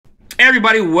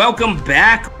Everybody, welcome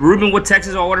back. Ruben with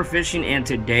Texas Allwater Fishing, and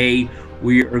today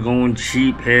we are going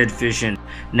sheephead fishing.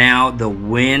 Now, the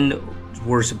wind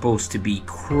were supposed to be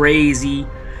crazy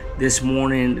this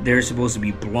morning. They're supposed to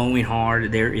be blowing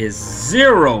hard. There is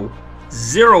zero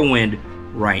wind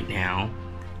right now,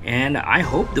 and I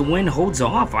hope the wind holds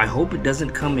off. I hope it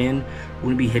doesn't come in. We're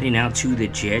going to be heading out to the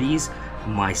jetties.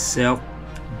 Myself,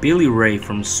 Billy Ray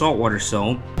from Saltwater.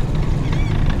 So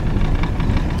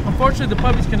unfortunately, the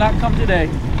puppies cannot come today.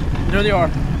 There they are.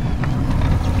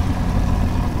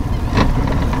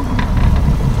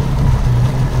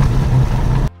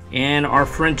 And our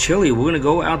friend Chili, we're gonna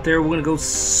go out there, we're gonna go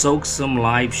soak some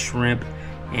live shrimp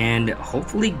and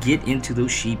hopefully get into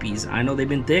those sheepies. I know they've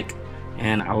been thick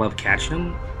and I love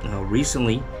catching them.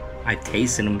 Recently I've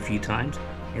tasted them a few times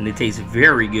and they taste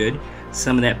very good.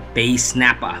 Some of that bay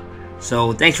snapper.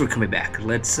 So thanks for coming back.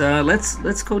 Let's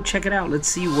go check it out. Let's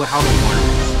see how the water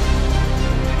is.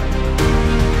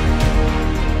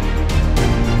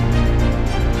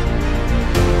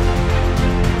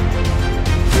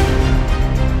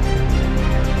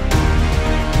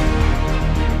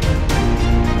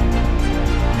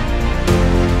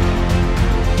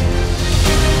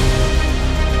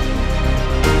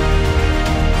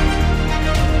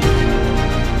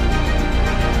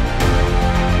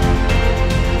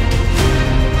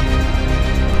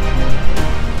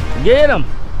 Get him!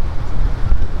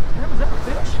 Was that a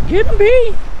fish? Get him,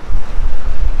 B!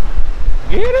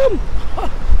 Get him!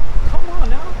 Come on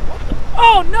now! What the?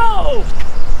 Oh no!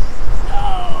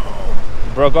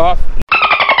 No! Broke off.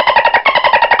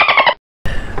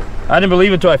 I didn't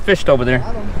believe it until I fished over there.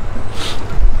 Got him.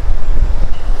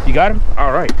 You got him?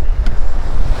 All right.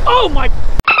 Oh my!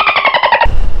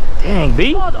 Dang,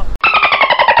 B! Oh,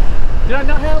 did I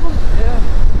not have him? Yeah.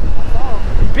 I saw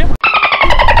him. He bit my.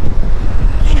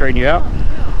 Straighten you out.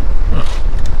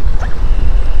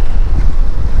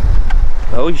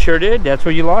 Oh, you sure did. That's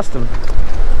where you lost him.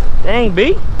 Dang,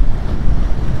 B.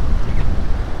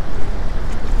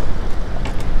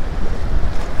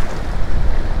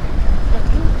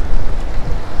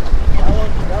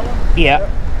 Yeah.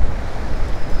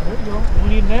 There you go. Do we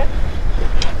need net?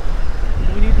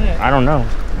 Do we need net? I don't know.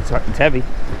 It's heavy.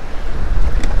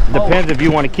 Depends if you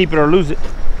want to keep it or lose it.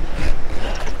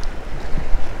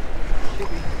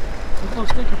 No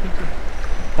sticker picture.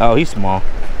 Oh, he's small.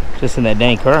 Just in that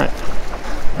dang current.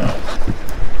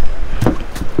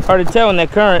 Hard to tell in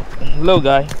that current. Little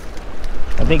guy.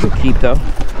 I think he'll keep though.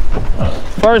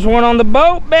 First one on the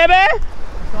boat, baby!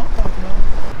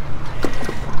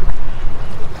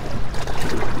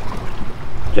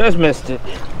 Just missed it.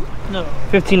 No.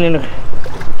 14 and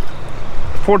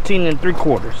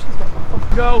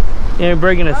 3/4. Go. You ain't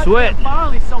breaking a sweat.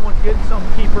 Finally someone's getting some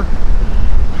keeper.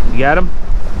 You got him?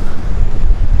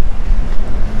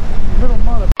 Little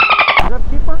mother. Is that a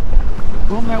keeper?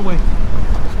 Go him that way.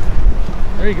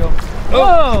 There you go.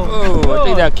 Oh, I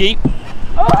think that'll keep.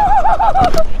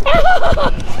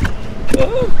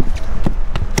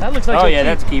 That looks like oh yeah,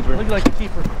 that's a keeper. Looks like a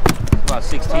keeper. It's about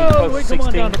 16, oh, close wait, to 16. come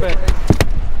on down the back.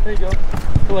 There you go.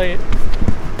 Play it.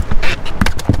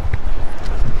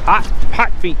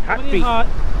 Hot feet, hot feet. Hot.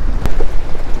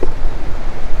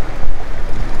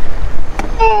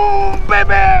 Oh,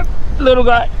 baby, little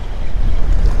guy.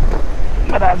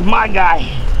 But that's my guy.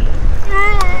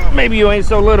 Maybe you ain't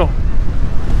so little.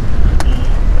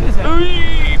 What is that?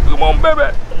 Come on,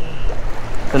 baby.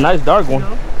 It's a nice dark one.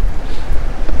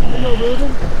 Hello,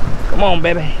 Come on,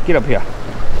 baby. Get up here.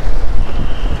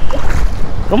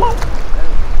 Come on.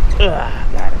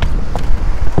 Got it.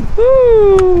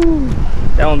 Woo!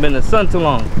 That one's been in the sun too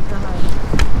long. Good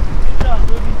job,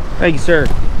 Ruby. Thank you, sir.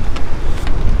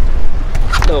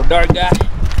 Little dark guy.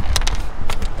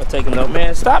 I'll take him though,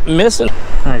 man. Stop missing.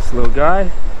 Nice little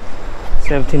guy.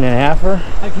 17 and a halfer.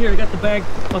 Like here, I got the bag.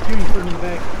 Up here, you put him in the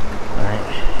bag. All right.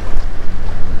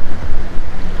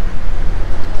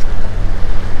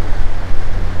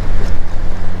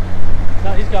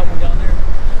 No, he's got one down there.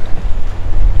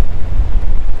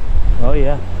 Oh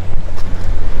yeah.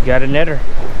 You got a netter.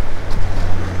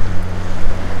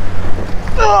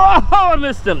 Oh, I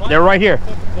missed them. They're right here.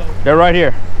 They're right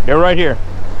here. They're right here.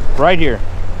 Right here.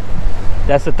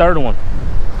 That's the third one.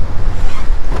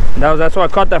 That's why I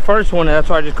caught that first one, and that's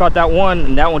why I just caught that one,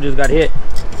 and that one just got hit.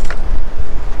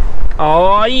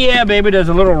 Oh yeah, baby. There's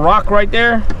a little rock right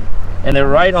there, and they're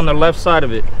right on the left side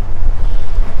of it.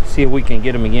 See if we can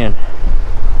get them again.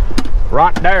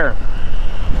 Right there.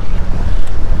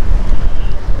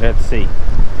 Let's see.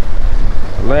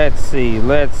 Let's see.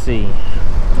 Let's see.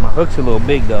 My hook's a little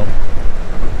big though.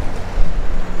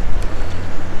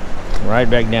 Right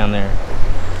back down there.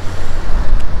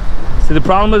 See, the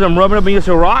problem is I'm rubbing up against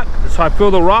a rock, so So I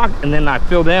fill the rock and then I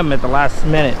fill them at the last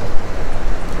minute.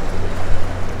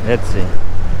 Let's see.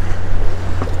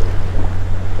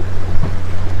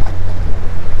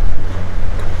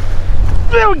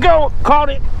 There we go. Caught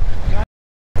it.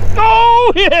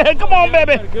 Oh yeah! Come on,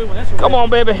 baby. Come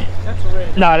on, baby. That's a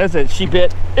red. Nah, that's a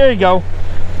sheephead. There you go.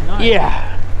 Nice.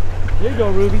 Yeah. There you go,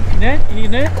 Ruby. Net? You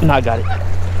need net? No, I got it.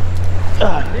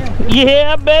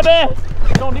 Yeah, baby.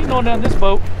 You don't need no down this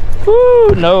boat.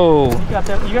 Woo, no. You got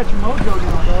that. You got your mojo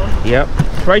down, dog. Yep.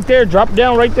 Right there. Drop it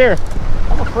down right there.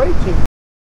 I'm afraid to.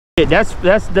 Yeah,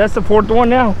 that's the fourth one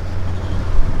now.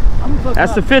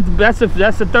 That's the fifth. That's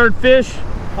the third fish.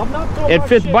 I'm not throwing and my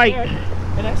fifth shit bite. back.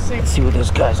 And that Let's see what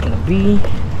this guy's gonna be.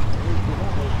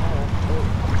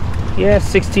 Yeah,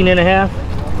 16 and a half.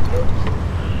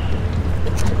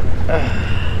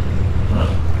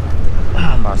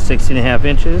 About 16 and a half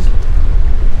inches.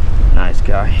 Nice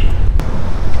guy.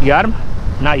 You got him?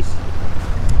 Nice.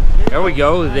 There we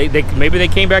go. Maybe they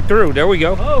came back through. There we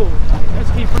go. Oh, that's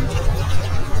keeper.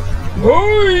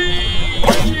 Oh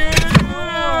yeah!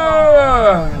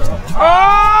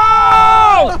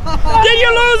 Oh! Did you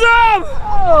lose him?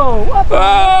 Oh, what the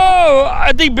Oh!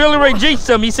 I think Billy Ray jinxed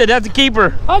him. He said that's a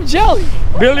keeper. I'm jelly.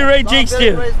 Billy Ray jinxed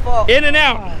you. In and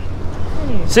out.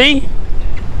 See?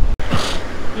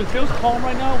 If it feels calm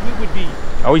right now, we would be.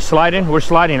 Are we sliding? We're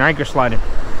sliding. Anchor sliding.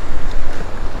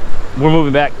 We're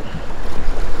moving back.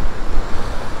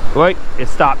 Wait, it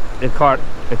stopped. It caught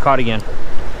again. Yeah,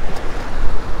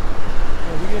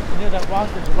 we get near that rock.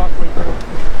 There's a rock right there.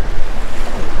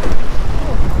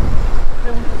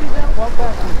 Hey, when you see that, walk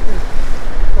back to the fish.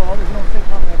 So there's no fish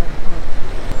on that.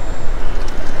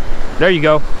 There you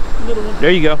go. Little one.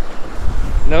 There you go.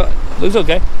 No, looks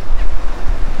okay.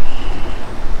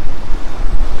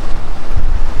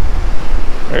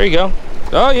 There you go.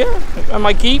 Oh yeah, I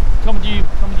might keep. Coming to you.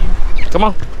 Coming to you. Come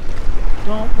on.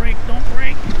 Don't break. Don't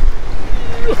break.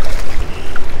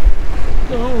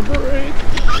 Don't break.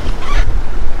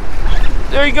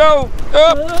 There you go.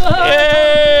 Up.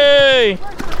 Yay!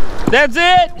 That's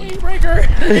it. Week breaker.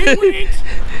 8 weeks.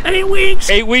 8 weeks.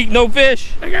 8 week, no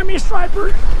fish. I got me a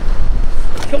striper.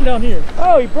 Come down here.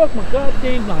 Oh, he broke my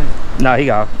goddamn line. No, he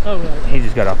got off. Oh, right. He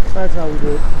just got off. That's how we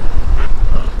do it.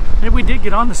 Maybe we did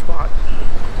get on the spot.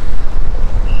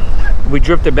 We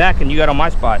drifted back and you got on my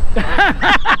spot.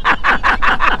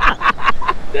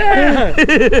 Yeah.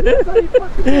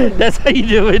 That's how you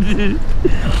do it.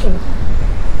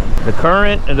 The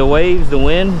current and the waves, the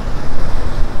wind.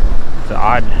 It's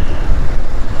odd.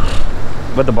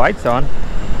 But the bite's on.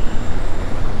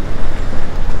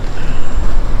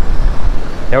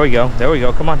 There we go. There we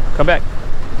go. Come on. Come back.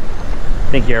 I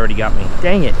think you already got me.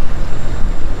 Dang it.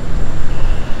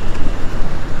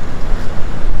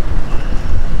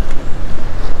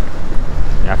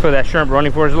 I feel that shrimp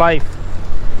running for his life.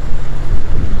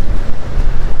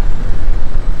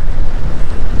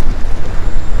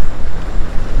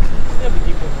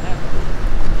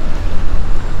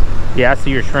 Yeah, I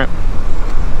see your shrimp.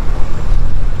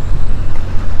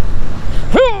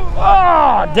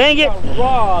 Oh, dang it.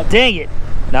 Dang it.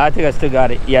 No, I think I still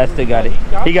got it. Yeah, I still got it.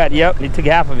 He got, yep, he took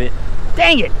half of it.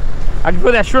 Dang it. I can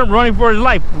feel that shrimp running for his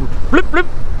life. Blip, blip,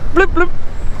 blip, blip.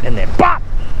 And then pop.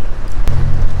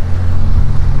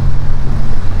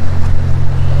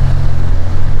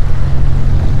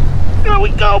 There we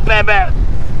go, baby.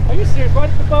 Are you serious? Right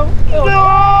at the boat?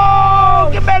 No!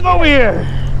 Get back over here.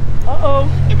 Uh-oh.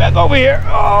 Get back over here.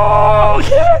 Oh,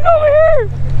 get back over here.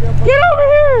 Get over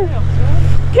here.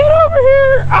 Get over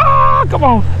here. Ah, come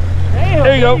on. Damn,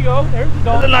 there you go. There's the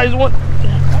dog. That's a nice one.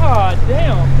 Ah,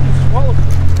 damn. You swallowed it.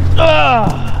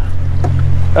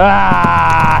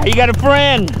 Ah, you got a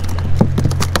friend.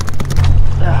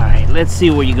 All right, let's see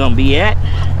where you're going to be at.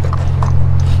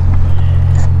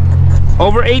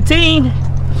 Over 18.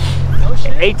 No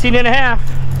shit. 18 and a half.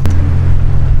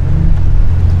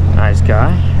 Nice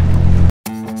guy.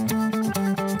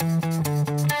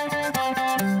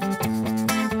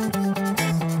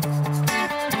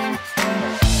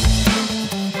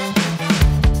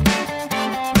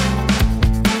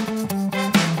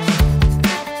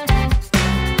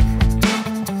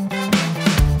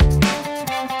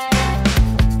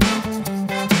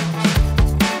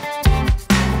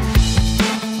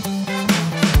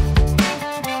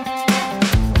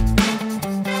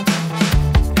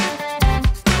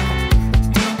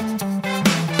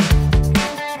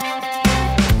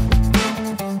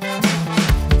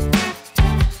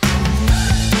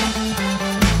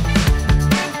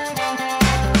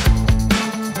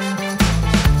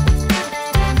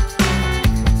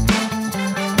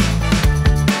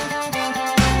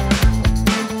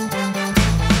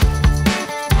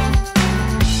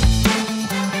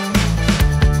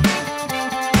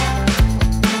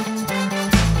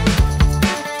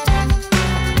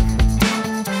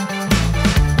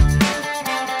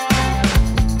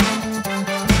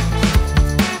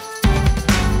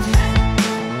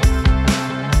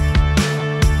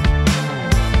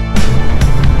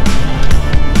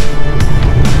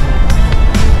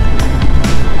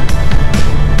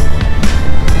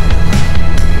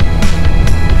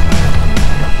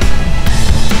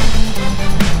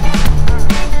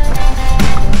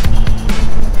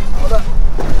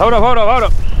 Hold up, hold up, hold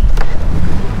up.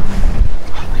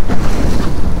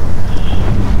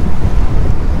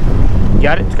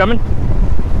 Got it? It's coming?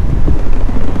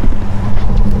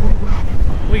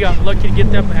 We got lucky to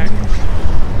get that back.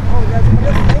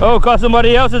 Oh, caught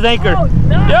somebody else's anchor. Oh,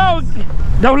 nice. Yo,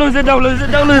 don't lose it, don't lose it,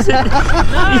 don't lose it.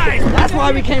 Nice. That's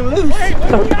why we came loose. Hey,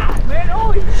 what you got, man?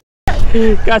 Holy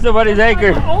shit. Got somebody's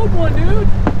anchor. That's my old one, dude.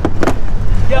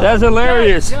 Yeah, That's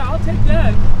hilarious. Yeah, I'll take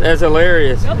that. That's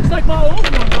hilarious. That looks like my old one,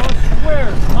 bro. I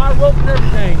swear. My rope and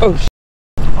everything. Oh,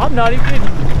 I'm not even kidding.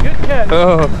 Good catch.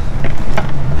 oh.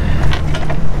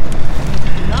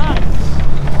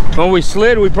 Nice. When we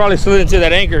slid, we probably slid into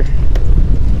that anchor.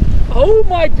 Oh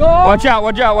my God. Watch out,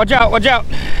 watch out, watch out, watch out.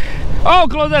 Oh,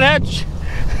 close that hatch.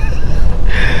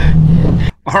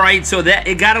 All right, so that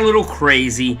it got a little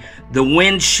crazy. The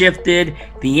wind shifted,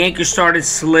 the anchor started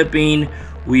slipping.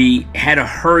 We had to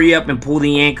hurry up and pull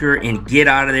the anchor and get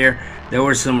out of there. There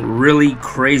were some really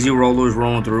crazy rollers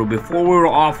rolling through. Before we were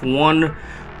off one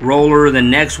roller, the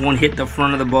next one hit the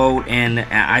front of the boat, and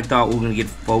I thought we were gonna get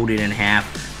folded in half.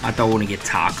 I thought we were gonna get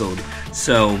tacoed.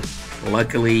 So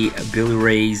luckily, Billy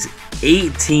Ray's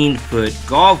 18-foot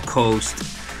Gulf Coast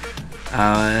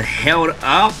held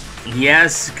up.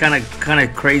 Yes, kind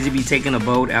of crazy to be taking a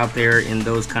boat out there in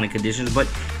those kind of conditions,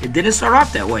 but it didn't start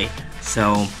off that way.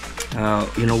 So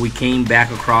you know, we came back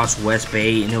across West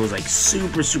Bay and it was like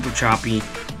super choppy.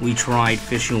 We tried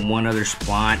fishing one other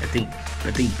spot.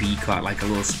 I think B caught like a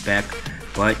little speck,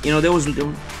 but you know, there was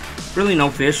really no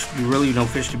fish. Really no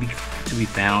fish to be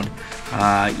found.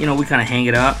 You know, we kind of hung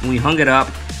it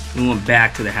up. We went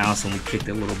back to the house and we kicked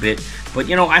it a little bit. But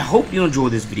you know, I hope you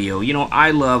enjoyed this video. You know,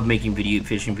 I love making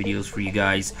fishing videos for you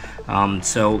guys.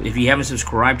 So if you haven't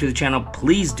subscribed to the channel,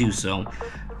 please do so.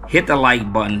 Hit the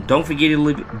like button. Don't forget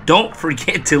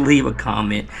to leave a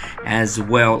comment, as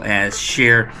well as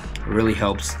share. It really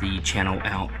helps the channel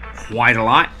out quite a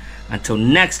lot. Until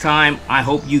next time, I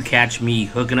hope you catch me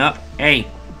hooking up. Hey,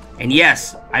 and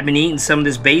yes, I've been eating some of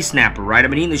this bay snapper, right?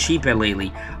 I've been eating the sheephead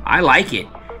lately. I like it.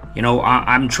 You know,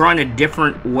 I'm trying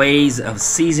different ways of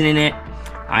seasoning it.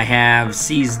 I have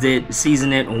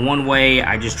seasoned it one way.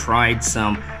 I just tried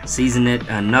some season it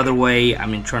another way. I've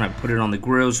been trying to put it on the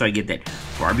grill so I get that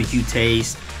barbecue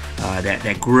taste,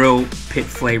 that grill pit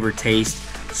flavor taste.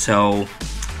 So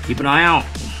keep an eye out.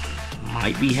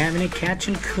 Might be having a catch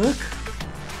and cook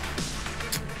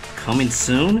coming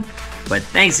soon. But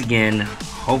thanks again.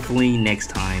 Hopefully next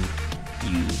time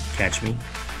you catch me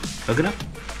hooking up.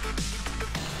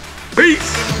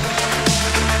 Peace.